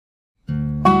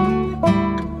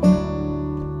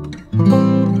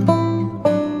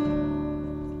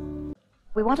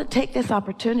we want to take this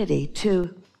opportunity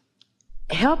to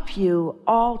help you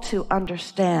all to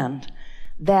understand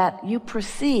that you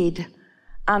proceed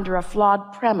under a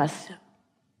flawed premise,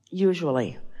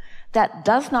 usually, that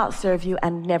does not serve you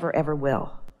and never ever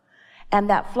will. And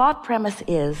that flawed premise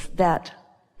is that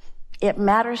it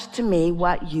matters to me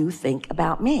what you think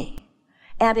about me.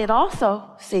 And it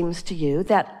also seems to you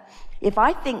that if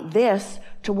I think this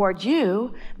toward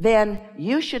you, then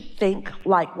you should think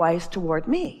likewise toward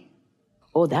me.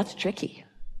 Oh, that's tricky.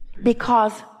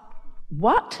 Because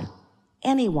what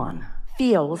anyone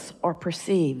feels or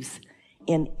perceives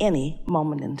in any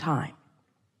moment in time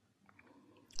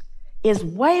is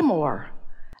way more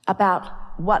about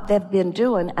what they've been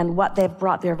doing and what they've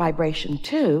brought their vibration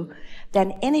to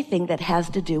than anything that has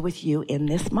to do with you in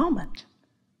this moment.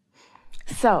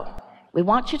 So we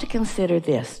want you to consider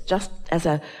this just as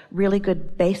a really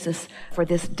good basis for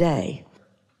this day.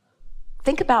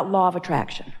 Think about law of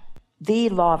attraction, the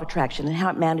law of attraction, and how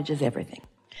it manages everything.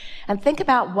 And think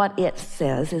about what it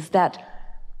says is that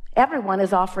everyone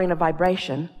is offering a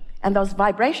vibration, and those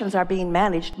vibrations are being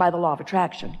managed by the law of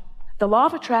attraction. The law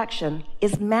of attraction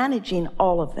is managing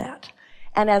all of that.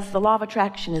 And as the law of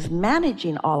attraction is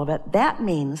managing all of it, that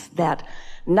means that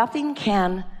nothing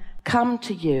can come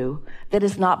to you that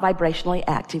is not vibrationally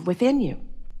active within you.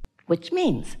 Which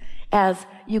means, as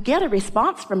you get a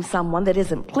response from someone that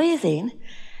isn't pleasing,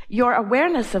 your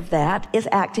awareness of that is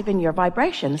active in your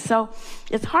vibration. So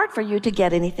it's hard for you to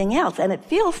get anything else. And it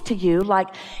feels to you like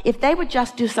if they would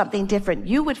just do something different,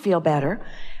 you would feel better.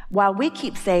 While we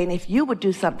keep saying, if you would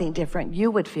do something different,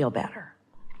 you would feel better.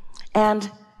 And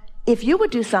if you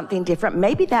would do something different,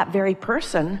 maybe that very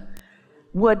person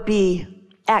would be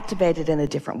activated in a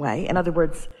different way. In other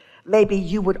words, maybe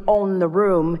you would own the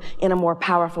room in a more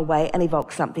powerful way and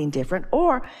evoke something different.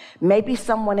 Or maybe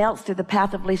someone else through the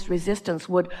path of least resistance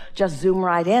would just zoom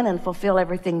right in and fulfill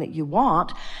everything that you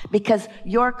want, because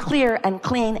you're clear and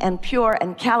clean and pure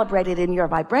and calibrated in your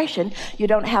vibration. You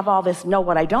don't have all this know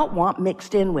what I don't want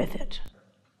mixed in with it.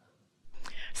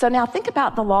 So now think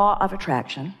about the law of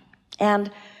attraction and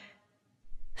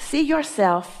see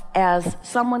yourself as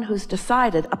someone who's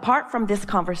decided, apart from this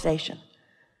conversation,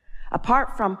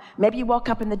 apart from, maybe you woke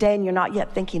up in the day and you're not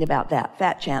yet thinking about that,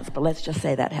 fat chance, but let's just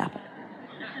say that happened.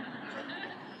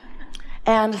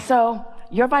 And so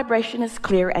your vibration is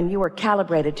clear and you are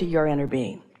calibrated to your inner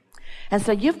being. And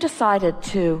so you've decided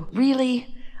to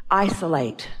really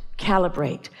isolate,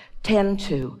 calibrate, tend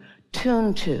to,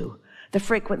 tune to the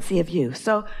frequency of you.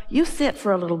 So you sit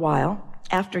for a little while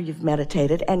after you've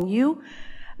meditated and you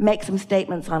make some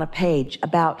statements on a page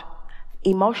about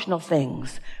emotional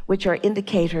things, which are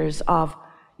indicators of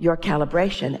your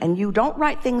calibration. And you don't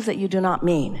write things that you do not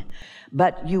mean,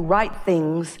 but you write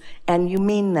things and you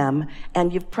mean them,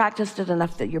 and you've practiced it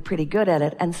enough that you're pretty good at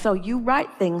it. And so you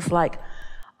write things like,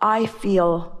 I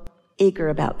feel eager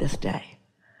about this day.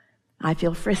 I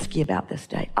feel frisky about this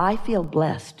day. I feel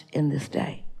blessed in this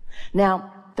day.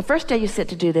 Now, the first day you sit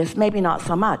to do this, maybe not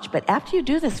so much, but after you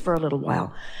do this for a little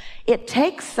while, it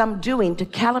takes some doing to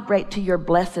calibrate to your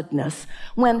blessedness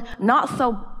when not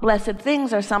so blessed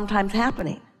things are sometimes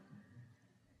happening.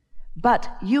 But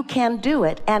you can do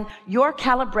it, and your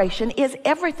calibration is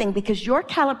everything, because your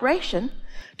calibration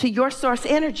to your source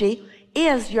energy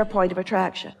is your point of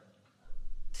attraction.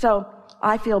 So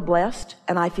I feel blessed,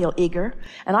 and I feel eager,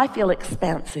 and I feel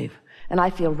expansive, and I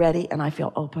feel ready, and I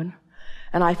feel open,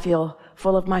 and I feel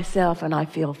full of myself, and I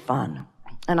feel fun.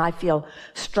 And I feel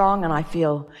strong, and I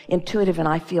feel intuitive, and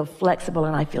I feel flexible,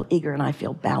 and I feel eager, and I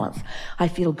feel balanced. I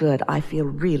feel good. I feel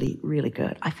really, really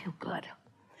good. I feel good.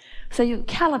 So you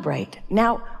calibrate.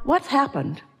 Now, what's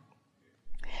happened?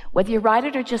 Whether you write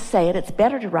it or just say it, it's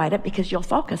better to write it because you'll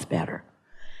focus better.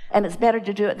 And it's better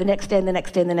to do it the next day and the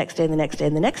next day and the next day and the next day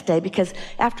and the next day, because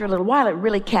after a little while it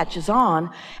really catches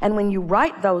on. And when you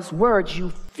write those words, you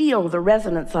feel the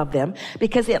resonance of them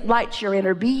because it lights your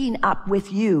inner being up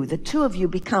with you. The two of you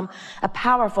become a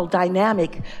powerful,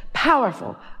 dynamic,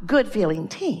 powerful, good-feeling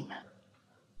team.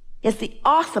 It's the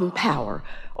awesome power,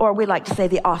 or we like to say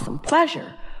the awesome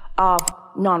pleasure, of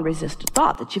non-resistant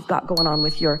thought that you've got going on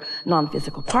with your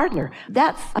non-physical partner.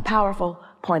 That's a powerful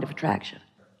point of attraction.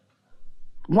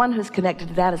 One who's connected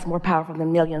to that is more powerful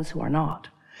than millions who are not.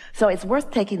 So it's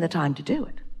worth taking the time to do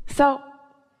it. So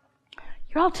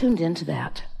you're all tuned into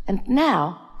that. And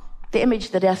now the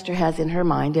image that Esther has in her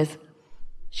mind is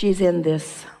she's in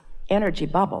this energy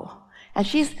bubble, and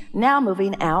she's now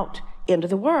moving out into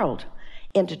the world,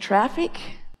 into traffic,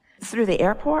 through the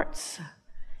airports,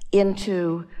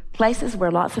 into places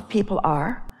where lots of people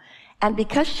are. And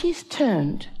because she's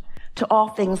tuned to all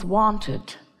things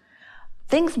wanted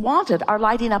are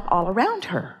lighting up all around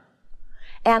her.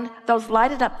 And those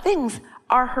lighted up things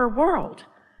are her world.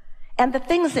 And the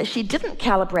things that she didn't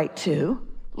calibrate to,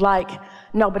 like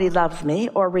nobody loves me,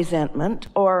 or resentment,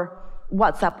 or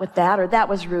what's up with that, or that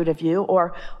was rude of you,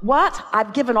 or what,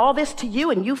 I've given all this to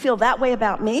you and you feel that way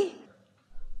about me?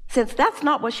 Since that's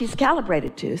not what she's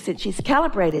calibrated to, since she's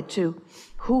calibrated to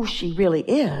who she really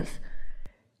is,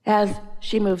 as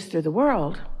she moves through the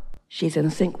world, she's in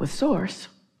sync with Source.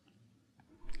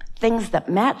 Things that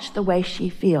match the way she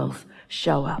feels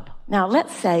show up. Now,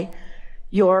 let's say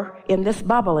you're in this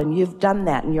bubble and you've done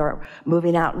that and you're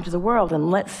moving out into the world.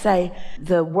 And let's say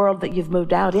the world that you've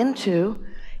moved out into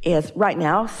is right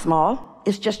now small.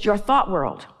 It's just your thought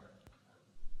world.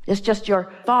 It's just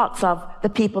your thoughts of the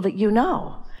people that you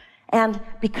know. And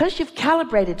because you've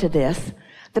calibrated to this,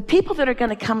 the people that are going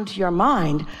to come to your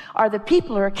mind are the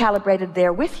people who are calibrated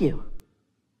there with you.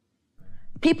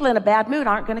 People in a bad mood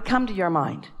aren't going to come to your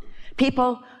mind.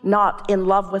 People not in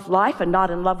love with life and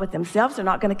not in love with themselves are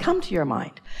not going to come to your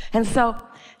mind. And so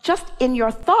just in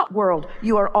your thought world,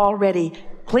 you are already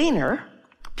cleaner,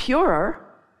 purer,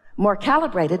 more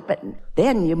calibrated, but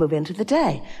then you move into the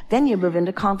day. Then you move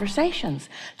into conversations.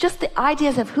 Just the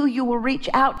ideas of who you will reach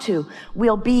out to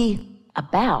will be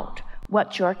about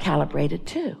what you're calibrated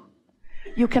to.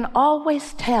 You can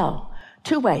always tell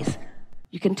two ways.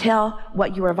 You can tell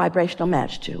what you are vibrational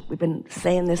matched to. We've been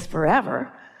saying this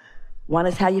forever. One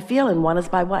is how you feel and one is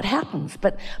by what happens.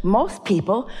 But most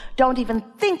people don't even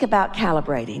think about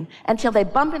calibrating until they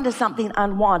bump into something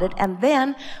unwanted, and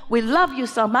then we love you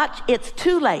so much, it's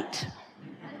too late.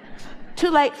 Too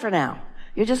late for now.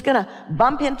 You're just going to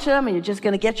bump into them and you're just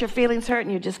going to get your feelings hurt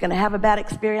and you're just going to have a bad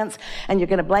experience and you're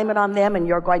going to blame it on them, and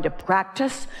you're going to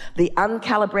practice the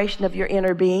uncalibration of your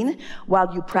inner being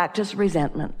while you practice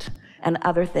resentment and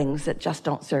other things that just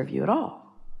don't serve you at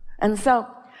all. And so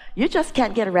you just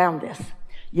can't get around this.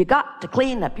 You got to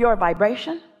clean up your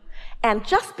vibration. And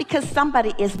just because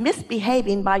somebody is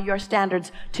misbehaving by your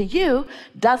standards to you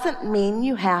doesn't mean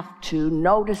you have to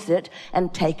notice it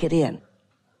and take it in.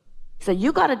 So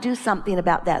you got to do something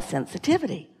about that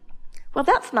sensitivity. Well,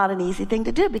 that's not an easy thing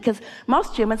to do because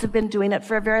most humans have been doing it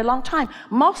for a very long time.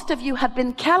 Most of you have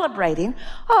been calibrating.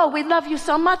 Oh, we love you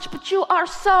so much, but you are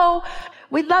so,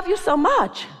 we love you so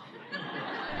much.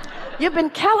 You've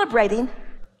been calibrating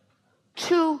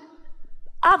to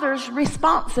others'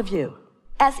 response of you,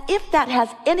 as if that has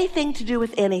anything to do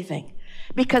with anything,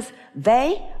 because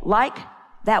they, like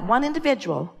that one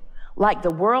individual, like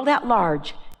the world at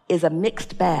large, is a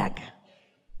mixed bag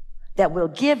that will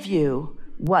give you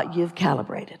what you've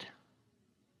calibrated.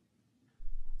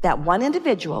 That one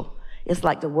individual is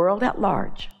like the world at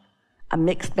large, a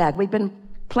mixed bag. We've been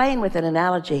playing with an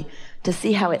analogy to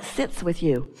see how it sits with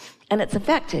you, and it's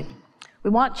effective. We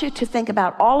want you to think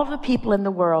about all of the people in the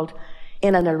world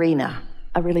in an arena,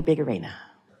 a really big arena.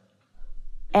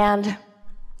 And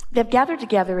they've gathered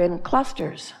together in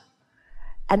clusters,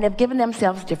 and they've given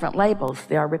themselves different labels.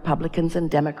 There are Republicans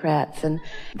and Democrats, and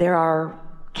there are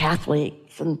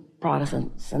Catholics and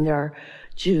Protestants, and there are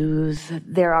Jews.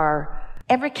 There are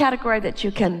every category that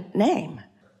you can name.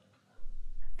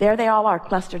 There they all are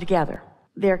clustered together.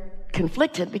 They're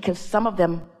conflicted because some of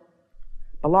them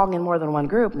belong in more than one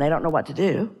group and they don't know what to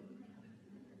do.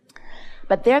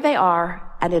 But there they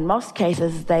are, and in most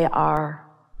cases they are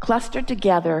clustered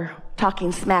together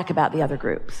talking smack about the other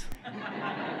groups.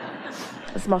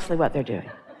 That's mostly what they're doing.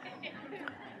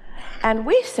 And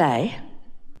we say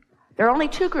there are only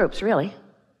two groups, really.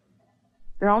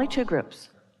 There are only two groups.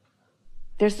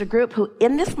 There's the group who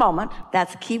in this moment,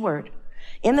 that's a key word,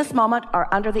 in this moment are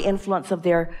under the influence of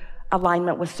their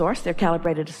alignment with Source, they're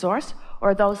calibrated to Source,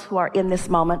 or those who are in this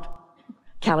moment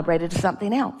calibrated to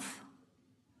something else.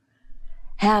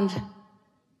 And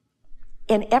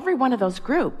in every one of those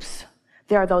groups,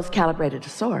 there are those calibrated to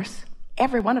Source,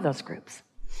 every one of those groups.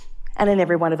 And in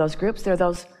every one of those groups, there are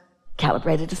those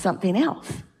calibrated to something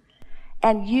else.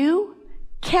 And you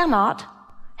cannot,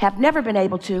 have never been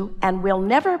able to, and will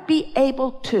never be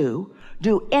able to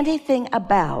do anything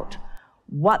about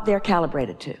what they're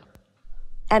calibrated to.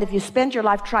 And if you spend your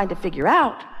life trying to figure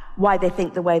out why they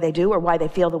think the way they do, or why they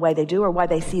feel the way they do, or why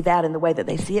they see that in the way that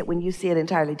they see it when you see it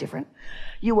entirely different,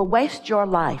 you will waste your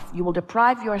life. You will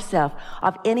deprive yourself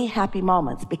of any happy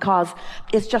moments because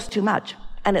it's just too much.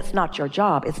 And it's not your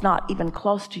job. It's not even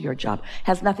close to your job. It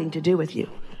has nothing to do with you.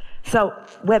 So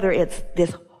whether it's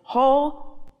this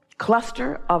whole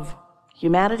cluster of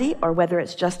humanity or whether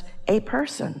it's just a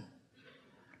person,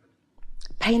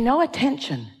 pay no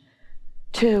attention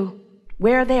to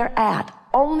where they're at.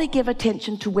 Only give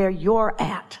attention to where you're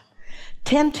at.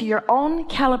 Tend to your own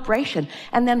calibration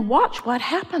and then watch what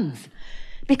happens.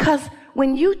 Because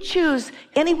when you choose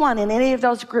anyone in any of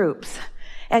those groups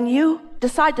and you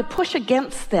decide to push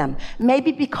against them,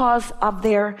 maybe because of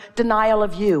their denial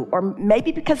of you, or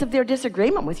maybe because of their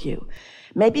disagreement with you,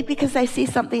 maybe because they see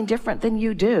something different than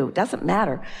you do, doesn't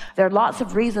matter. There are lots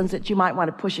of reasons that you might want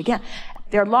to push against.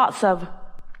 There are lots of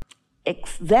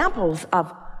examples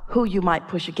of who you might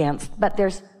push against, but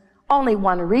there's only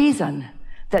one reason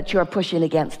that you're pushing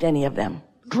against any of them.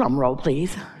 Drum roll,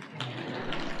 please.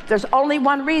 There's only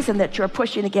one reason that you're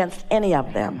pushing against any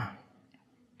of them.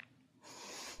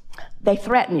 They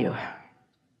threaten you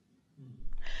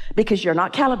because you're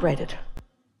not calibrated.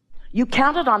 You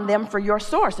counted on them for your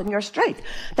source and your strength.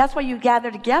 That's why you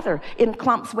gather together in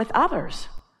clumps with others.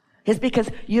 It's because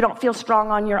you don't feel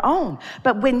strong on your own.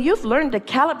 But when you've learned to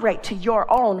calibrate to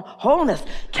your own wholeness,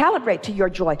 calibrate to your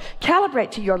joy,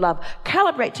 calibrate to your love,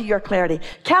 calibrate to your clarity,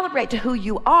 calibrate to who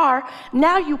you are,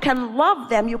 now you can love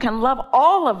them. You can love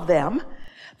all of them.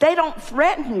 They don't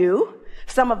threaten you.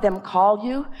 Some of them call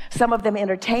you. Some of them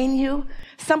entertain you.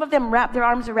 Some of them wrap their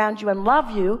arms around you and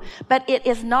love you. But it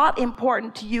is not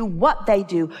important to you what they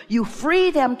do. You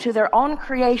free them to their own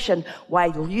creation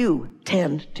while you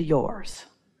tend to yours.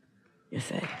 You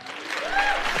see.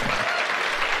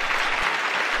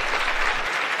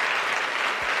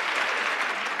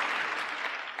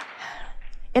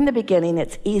 In the beginning,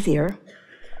 it's easier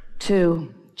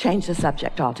to change the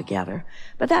subject altogether,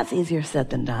 but that's easier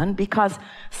said than done, because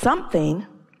something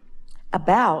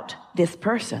about this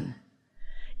person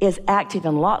is active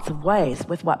in lots of ways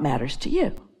with what matters to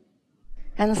you.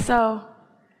 And so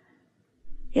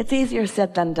it's easier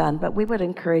said than done, but we would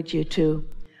encourage you to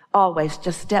always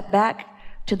just step back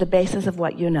to the basis of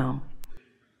what you know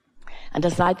and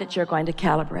decide that you're going to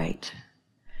calibrate.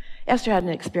 Esther had an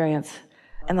experience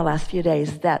in the last few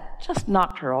days that just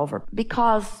knocked her over,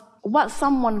 because what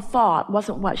someone thought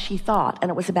wasn't what she thought, and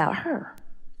it was about her.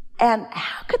 And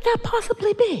how could that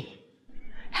possibly be?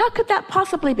 How could that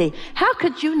possibly be? How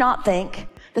could you not think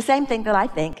the same thing that I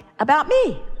think about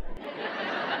me?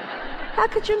 How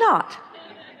could you not?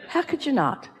 How could you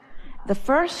not? The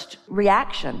first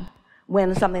reaction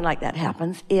when something like that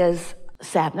happens is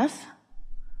sadness,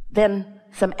 then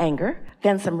some anger,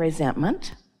 then some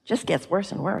resentment. Just gets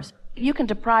worse and worse. You can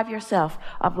deprive yourself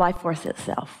of life force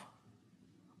itself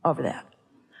over that.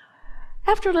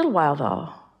 After a little while, though,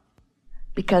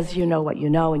 because you know what you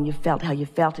know and you felt how you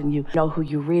felt and you know who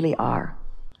you really are,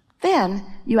 then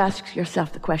you ask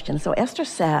yourself the question. So Esther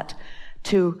sat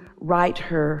to write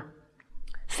her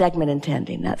segment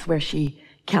intending. That's where she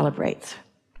calibrates.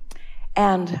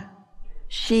 And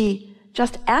she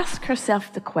just asked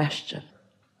herself the question,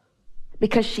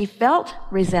 because she felt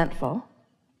resentful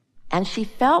and she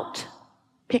felt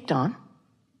picked on.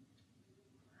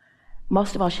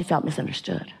 Most of all, she felt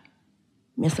misunderstood.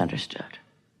 Misunderstood.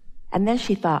 And then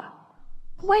she thought,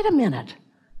 wait a minute.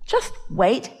 Just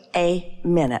wait a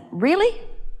minute. Really?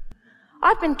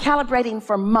 I've been calibrating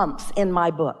for months in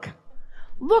my book.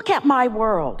 Look at my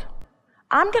world.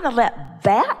 I'm going to let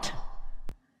that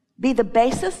be the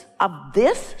basis of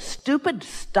this stupid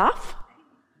stuff?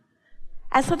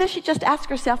 And so then she just asked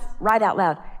herself right out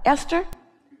loud, Esther,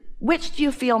 which do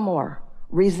you feel more,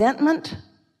 resentment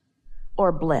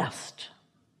or blessed?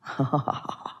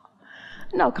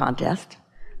 No contest.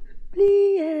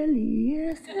 B-L-E-S-S-E-D,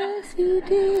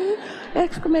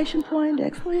 exclamation point,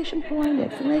 exclamation point,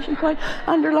 exclamation point,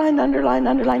 underline, underline,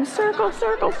 underline, circle,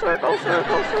 circle, circle,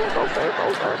 circle, circle,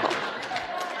 circle, circle.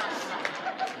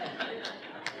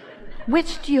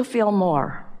 Which do you feel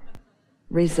more,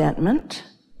 resentment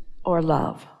or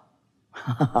love?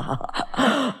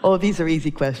 Oh, these are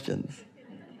easy questions.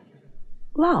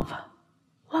 Love.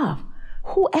 Love.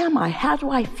 Who am I? How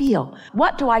do I feel?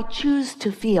 What do I choose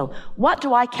to feel? What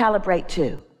do I calibrate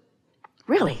to?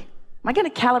 Really? Am I going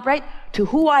to calibrate to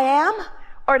who I am,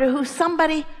 or to who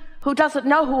somebody who doesn't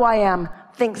know who I am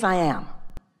thinks I am?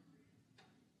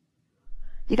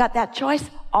 You got that choice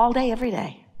all day, every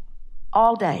day.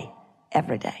 All day,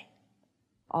 every day.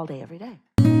 All day, every day.